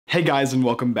Hey guys, and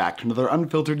welcome back to another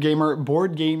Unfiltered Gamer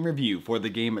board game review for the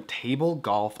game Table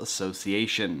Golf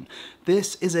Association.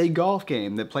 This is a golf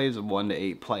game that plays 1 to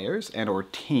 8 players and or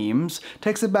teams,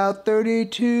 takes about 30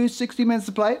 to 60 minutes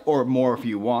to play, or more if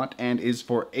you want, and is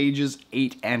for ages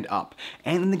 8 and up.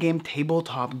 And in the game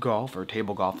Tabletop Golf or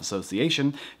Table Golf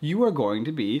Association, you are going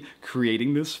to be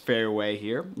creating this fairway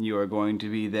here. You are going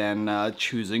to be then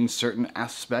choosing certain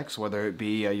aspects, whether it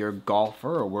be your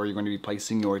golfer or where you're going to be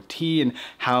placing your tee and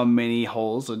how many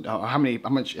holes, what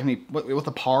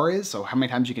the par is, so how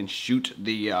many times you can shoot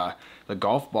the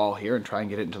golf ball here and try and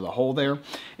get it into the hole there.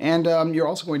 And you're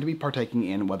also going to be partaking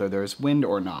in whether there's wind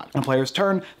or not. On the player's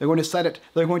turn, they're going to set it,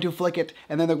 they're going to flick it,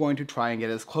 and then they're going to try and get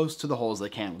as close to the hole as they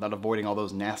can without avoiding all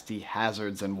those nasty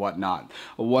hazards and whatnot.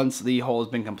 Once the hole has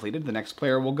been completed, the next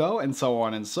player will go, and so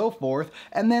on and so forth.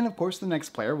 And then, of course, the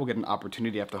next player will get an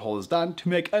opportunity after the hole is done to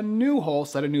make a new hole,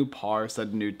 set a new par, set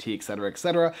a new tee, etc.,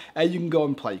 etc. And you can go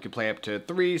and play. You can play up to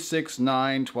 3, 6,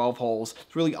 9, 12 holes.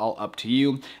 It's really all up to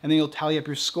you. And then you'll tally up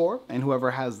your score, and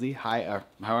whoever has the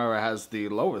however has the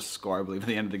lowest score, I believe, at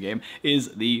the end of the game is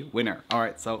the winner. All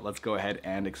right, so let's go ahead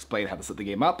and explain how to set the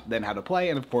game up, then how to play,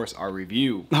 and of course our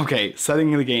review. Okay,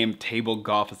 setting the game Table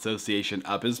Golf Association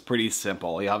up is pretty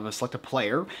simple. You have to select a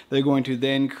player. They're going to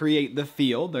then create the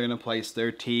field. They're going to place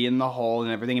their tee in the hole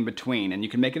and everything in between, and you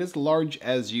can make it as large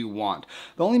as you want.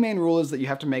 The only main rule is that you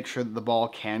have to make sure that the ball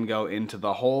can go into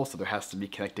the hole, so there has to be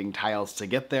connecting tiles to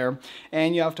get there,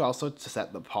 and you have to also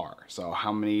set the par. So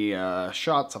how many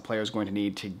shots a player is going to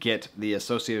need to get the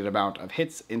associated amount of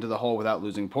hits into the hole without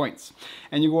losing points.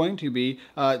 And you're going to be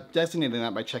designating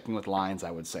that by checking with lines,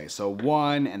 I would say. So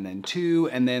 1, and then 2,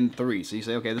 and then 3. So you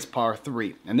say, okay, this par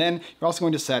 3. And then you're also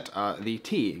going to set the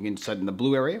tee. You can set in the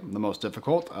blue area, the most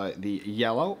difficult, the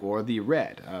yellow, or the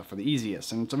red for the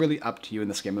easiest. And it's really up to you in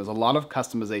this game. There's a lot of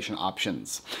customization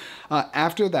options.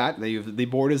 After that, the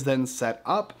board is then set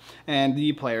up, and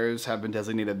the players have been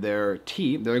designated their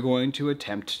tee. They're going to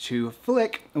attempt to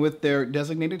flick with their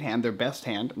designated hand, their best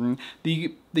hand,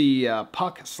 the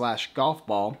puck/golf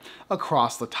ball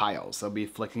across the tiles. They'll be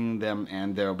flicking them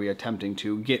and they'll be attempting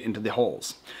to get into the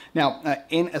holes. Now,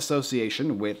 in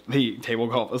association with the Table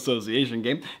Golf Association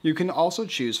game, you can also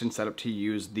choose and set up to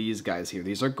use these guys here.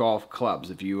 These are golf clubs.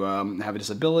 If you have a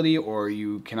disability or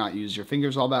you cannot use your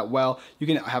fingers all that well, you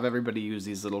can have everybody use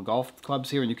these little golf clubs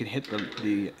here, and you can hit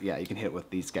you can hit with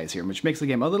these guys here, which makes the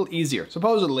game a little easier.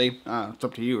 Supposedly, it's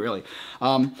up to you really.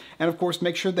 And of course,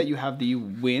 make sure that you have the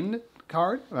win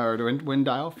card or the wind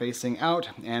dial facing out,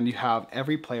 and you have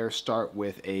every player start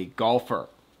with a golfer.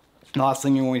 The last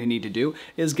thing you're going to need to do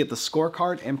is get the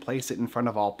scorecard and place it in front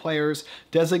of all players.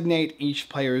 Designate each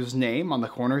player's name on the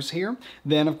corners here.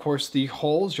 Then, of course, the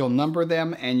holes, you'll number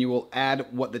them, and you will add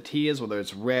what the tee is, whether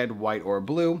it's red, white, or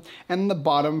blue. And in the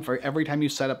bottom, for every time you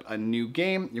set up a new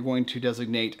game, you're going to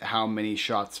designate how many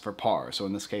shots for par. So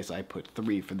in this case, I put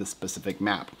 3 for this specific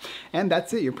map. And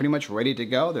that's it. You're pretty much ready to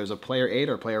go. There's a player aid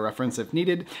or player reference if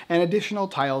needed, and additional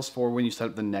tiles for when you set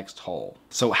up the next hole.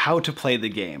 So how to play the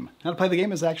game. How to play the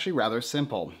game is actually rather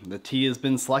simple. The tee has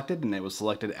been selected, and it was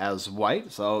selected as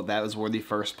white, so that is where the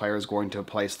first player is going to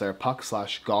place their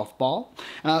puck/golf ball.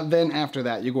 Then after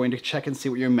that, you're going to check and see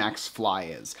what your max fly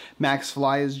is. Max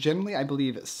fly is generally, I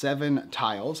believe, 7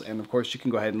 tiles, and of course you can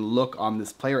go ahead and look on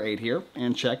this player aid here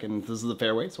and check, and this is the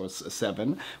fairway, so it's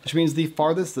 7, which means the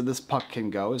farthest that this puck can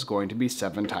go is going to be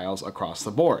 7 tiles across the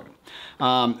board.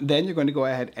 Then you're going to go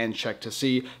ahead and check to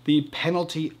see the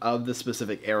penalty of the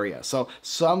specific area. So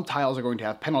some tiles are going to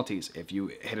have penalties. If you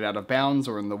hit it out of bounds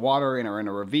or in the water or in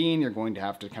a ravine, you're going to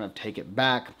have to kind of take it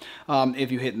back.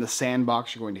 If you hit in the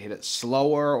sandbox, you're going to hit it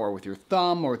slower, or with your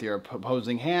thumb, or with your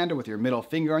opposing hand, or with your middle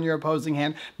finger on your opposing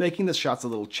hand, making the shots a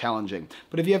little challenging.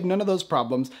 But if you have none of those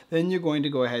problems, then you're going to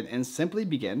go ahead and simply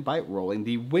begin by rolling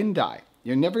the wind die.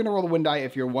 You're never going to roll the wind die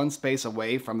if you're one space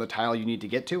away from the tile you need to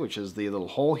get to, which is the little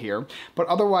hole here. But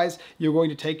otherwise, you're going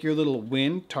to take your little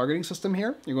wind targeting system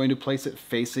here. You're going to place it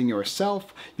facing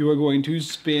yourself. You are going to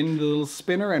spin the little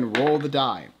spinner and roll the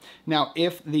die. Now,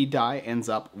 if the die ends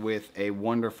up with a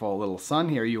wonderful little sun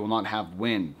here, you will not have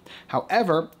wind.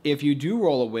 However, if you do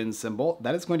roll a wind symbol,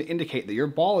 that is going to indicate that your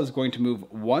ball is going to move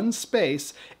one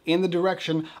space in the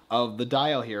direction of the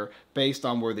dial here, based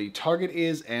on where the target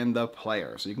is and the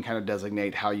player. So you can kind of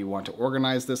designate how you want to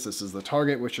organize this. This is the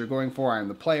target which you're going for. I'm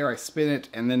the player, I spin it,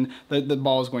 and then the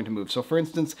ball is going to move. So for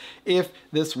instance, if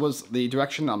this was the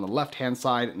direction on the left-hand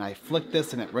side and I flicked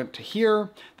this and it went to here,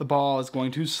 the ball is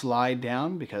going to slide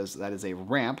down because that is a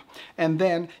ramp. And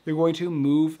then you're going to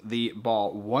move the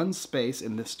ball one space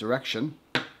in this direction.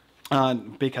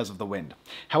 because of the wind.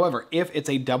 However, if it's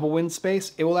a double wind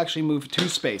space, it will actually move 2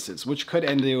 spaces, which could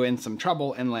end you in some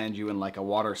trouble and land you in like a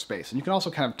water space. And you can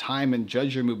also kind of time and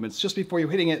judge your movements just before you're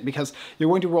hitting it, because you're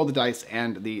going to roll the dice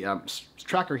and the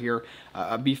tracker here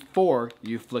before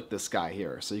you flick this guy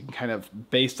here. So you can kind of,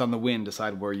 based on the wind,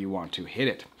 decide where you want to hit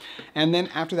it. And then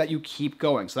after that, you keep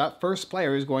going. So that first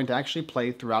player is going to actually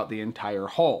play throughout the entire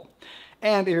hole.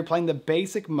 And if you're playing the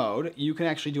basic mode, you can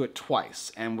actually do it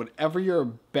twice. And whatever your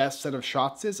best set of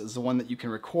shots is the one that you can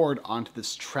record onto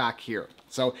this track here.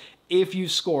 So if you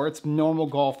score, it's normal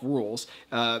golf rules,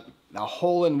 a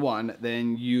hole in one,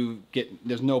 then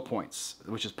there's no points,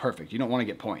 which is perfect. You don't want to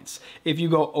get points. If you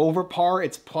go over par,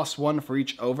 it's +1 for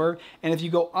each over. And if you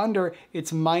go under,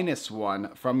 it's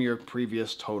 -1 from your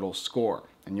previous total score.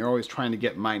 And you're always trying to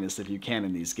get minus if you can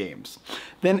in these games.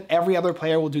 Then every other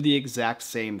player will do the exact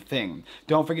same thing.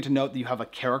 Don't forget to note that you have a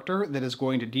character that is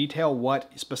going to detail what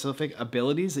specific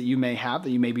abilities that you may have that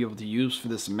you may be able to use for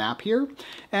this map here.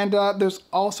 And there's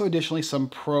also additionally some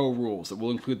pro rules that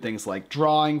will include things like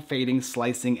drawing, fading,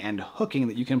 slicing, and hooking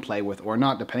that you can play with or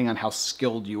not, depending on how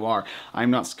skilled you are.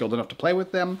 I'm not skilled enough to play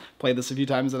with them. Played this a few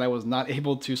times and I was not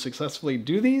able to successfully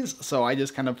do these, so I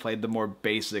just kind of played the more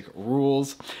basic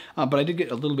rules. But I did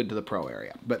get a little bit to the pro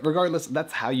area. But regardless,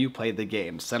 that's how you play the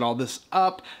game. Set all this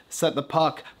up, set the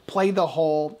puck, play the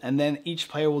hole, and then each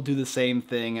player will do the same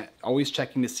thing, always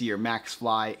checking to see your max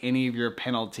fly, any of your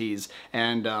penalties,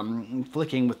 and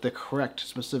flicking with the correct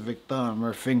specific thumb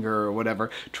or finger or whatever,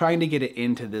 trying to get it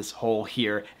into this hole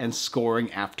here and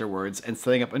scoring afterwards and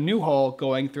setting up a new hole,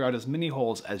 going throughout as many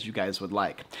holes as you guys would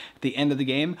like. At the end of the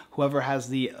game, whoever has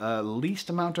the least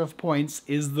amount of points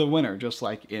is the winner, just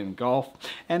like in golf,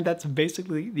 and that's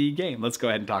basically the game. Let's go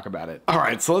ahead and talk about it. All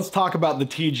right, so let's talk about the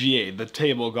TGA, the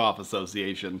Table Golf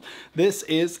Association. This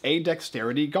is a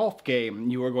dexterity golf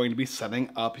game. You are going to be setting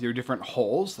up your different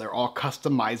holes. They're all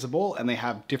customizable and they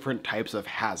have different types of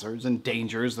hazards and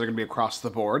dangers that are going to be across the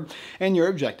board. And your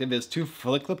objective is to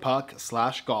flick the puck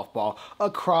 / golf ball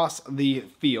across the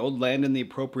field, land in the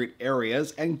appropriate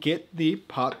areas, and get the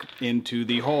puck into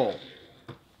the hole.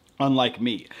 Unlike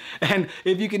me. And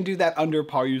if you can do that under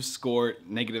par, you score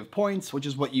negative points, which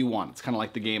is what you want. It's kind of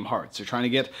like the game Hearts. You're trying to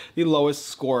get the lowest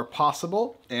score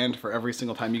possible, and for every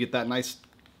single time you get that nice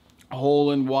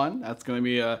hole in one, that's going to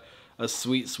be a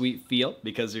sweet, sweet feel,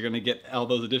 because you're going to get all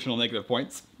those additional negative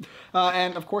points.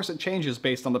 And of course it changes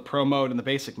based on the pro mode and the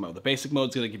basic mode. The basic mode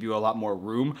is going to give you a lot more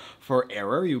room for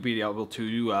error. You'll be able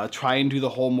to try and do the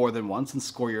hole more than once and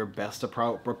score your best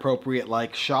appropriate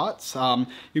like shots.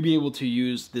 You'll be able to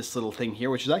use this little thing here,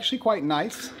 which is actually quite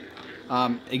nice.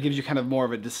 It gives you kind of more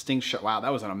of a distinct shot. Wow,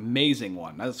 that was an amazing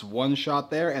one. That's one shot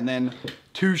there, and then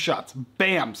 2 shots.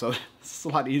 Bam! So it's a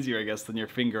lot easier, I guess, than your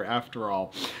finger after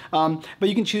all. But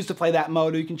you can choose to play that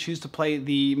mode, or you can choose to play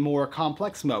the more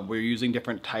complex mode, where you're using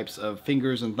different types of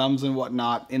fingers and thumbs and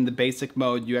whatnot. In the basic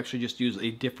mode, you actually just use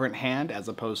a different hand as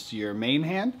opposed to your main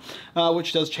hand,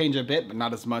 which does change a bit, but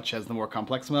not as much as the more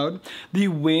complex mode. The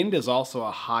wind is also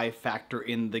a high factor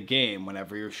in the game.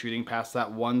 Whenever you're shooting past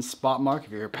that one spot mark,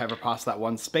 if you're ever past that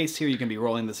one space here, you can be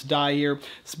rolling this die here,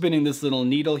 spinning this little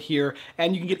needle here,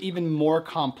 and you can get even more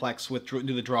complex with do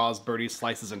the draws, birdies,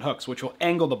 slices, and hooks, which will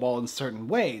angle the ball in certain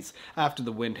ways after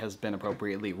the wind has been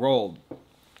appropriately rolled.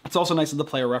 It's also nice as the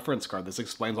player reference card. This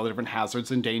explains all the different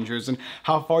hazards and dangers and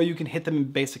how far you can hit them in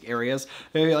basic areas.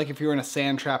 Maybe like if you're in a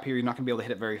sand trap here, you're not going to be able to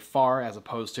hit it very far, as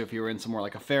opposed to if you were in somewhere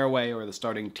like a fairway or the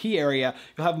starting tee area,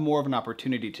 you'll have more of an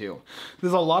opportunity to.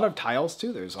 There's a lot of tiles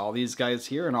too. There's all these guys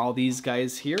here and all these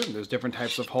guys here. There's different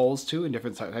types of holes too and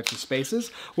different types of spaces,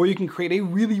 where you can create a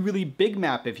really, really big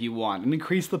map if you want and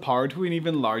increase the par to an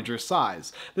even larger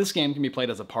size. This game can be played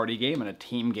as a party game and a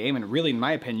team game, and really, in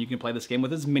my opinion, you can play this game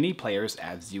with as many players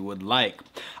as you would like.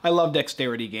 I love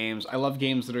dexterity games. I love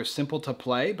games that are simple to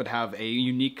play but have a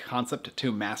unique concept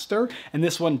to master, and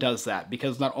this one does that,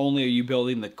 because not only are you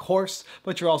building the course,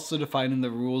 but you're also defining the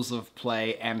rules of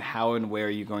play and how and where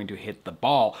you're going to hit the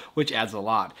ball, which adds a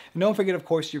lot. And don't forget, of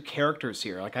course, your characters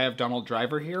here. Like I have Donald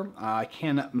Driver here. I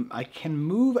can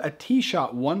move a tee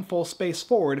shot 1 full space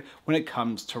forward when it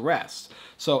comes to rest.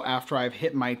 So after I've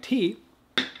hit my tee,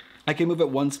 I can move it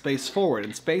 1 space forward,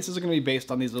 and spaces are going to be based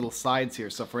on these little sides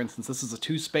here. So for instance, this is a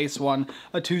 2 space one,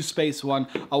 a 2 space one,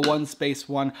 a 1 space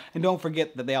one, and don't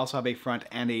forget that they also have a front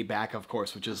and a back, of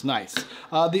course, which is nice.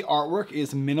 The artwork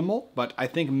is minimal, but I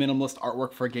think minimalist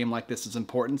artwork for a game like this is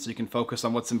important, so you can focus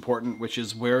on what's important, which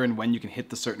is where and when you can hit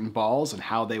the certain balls and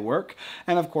how they work,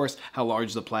 and of course, how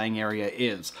large the playing area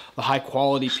is. The high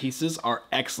quality pieces are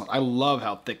excellent. I love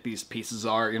how thick these pieces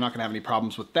are. You're not going to have any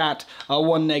problems with that.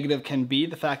 One negative can be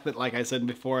the fact that that, like I said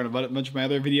before in a bunch of my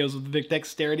other videos with the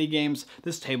dexterity games,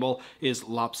 this table is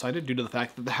lopsided due to the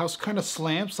fact that the house kind of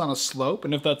slants on a slope,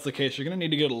 and if that's the case, you're going to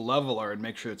need to get a leveler and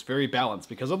make sure it's very balanced,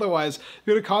 because otherwise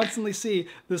you're going to constantly see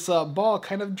this ball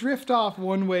kind of drift off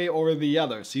one way or the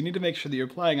other. So you need to make sure that you're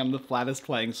playing on the flattest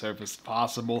playing surface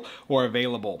possible or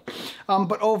available.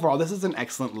 But overall, this is an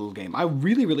excellent little game. I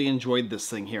really enjoyed this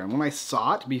thing here, and when I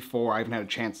saw it before I even had a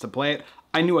chance to play it,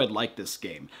 I knew I'd like this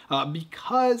game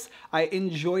because I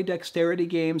enjoy dexterity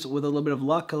games with a little bit of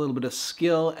luck, a little bit of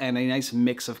skill, and a nice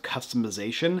mix of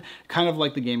customization. Kind of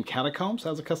like the game Catacombs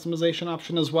has a customization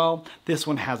option as well. This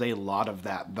one has a lot of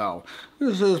that though.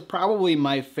 This is probably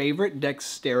my favorite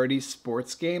dexterity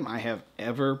sports game I have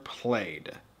ever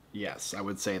played. Yes, I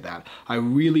would say that. I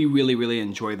really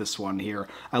enjoy this one here.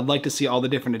 I'd like to see all the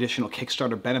different additional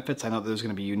Kickstarter benefits. I know there's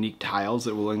going to be unique tiles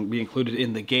that will be included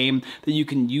in the game that you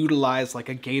can utilize, like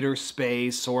a gator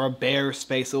space or a bear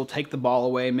space that will take the ball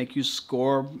away and make you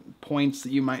score points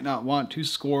that you might not want to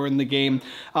score in the game.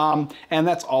 And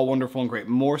that's all wonderful and great.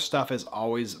 More stuff is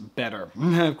always better.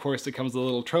 Of course, it comes with a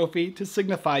little trophy to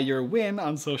signify your win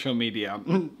on social media.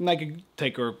 I could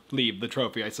take or leave the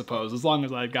trophy, I suppose, as long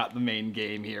as I've got the main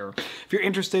game here. If you're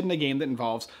interested in a game that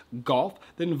involves golf,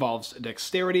 that involves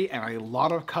dexterity, and a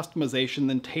lot of customization,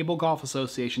 then Table Golf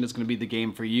Association is going to be the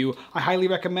game for you. I highly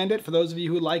recommend it for those of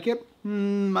you who like it.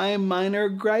 My minor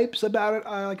gripes about it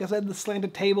are, like I said, the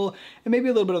slanted table, and maybe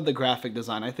a little bit of the graphic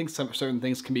design. I think certain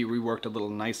things can be reworked a little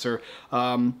nicer.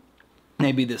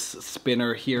 Maybe this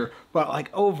spinner here, but like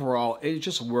overall, it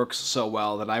just works so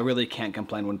well that I really can't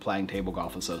complain when playing Table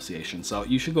Golf Association. So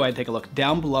you should go ahead and take a look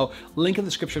down below. Link in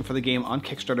the description for the game on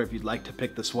Kickstarter if you'd like to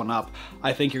pick this one up.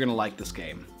 I think you're gonna like this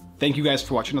game. Thank you guys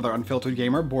for watching another Unfiltered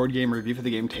Gamer board game review for the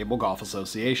game Table Golf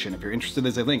Association. If you're interested,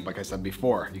 there's a link, like I said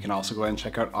before. You can also go ahead and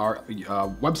check out our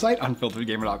website,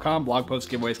 unfilteredgamer.com, blog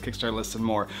posts, giveaways, Kickstarter lists, and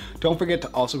more. Don't forget to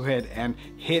also go ahead and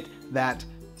hit that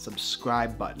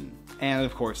subscribe button. And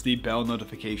of course, the bell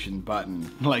notification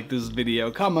button. Like this video,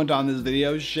 comment on this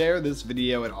video, share this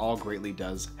video, it all greatly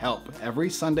does help. Every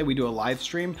Sunday we do a live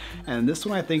stream, and this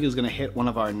one I think is gonna hit one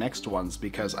of our next ones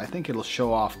because I think it'll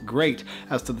show off great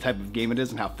as to the type of game it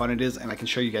is and how fun it is, and I can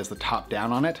show you guys the top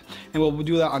down on it. And we'll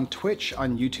do that on Twitch,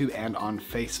 on YouTube, and on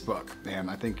Facebook.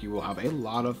 And I think you will have a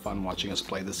lot of fun watching us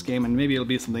play this game, and maybe it'll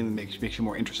be something that makes you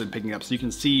more interested in picking it up so you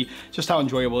can see just how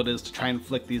enjoyable it is to try and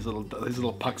flick these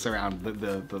little pucks around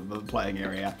the playing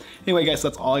area. Anyway guys,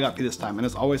 that's all I got for you this time, and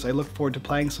as always I look forward to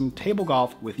playing some table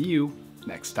golf with you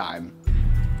next time.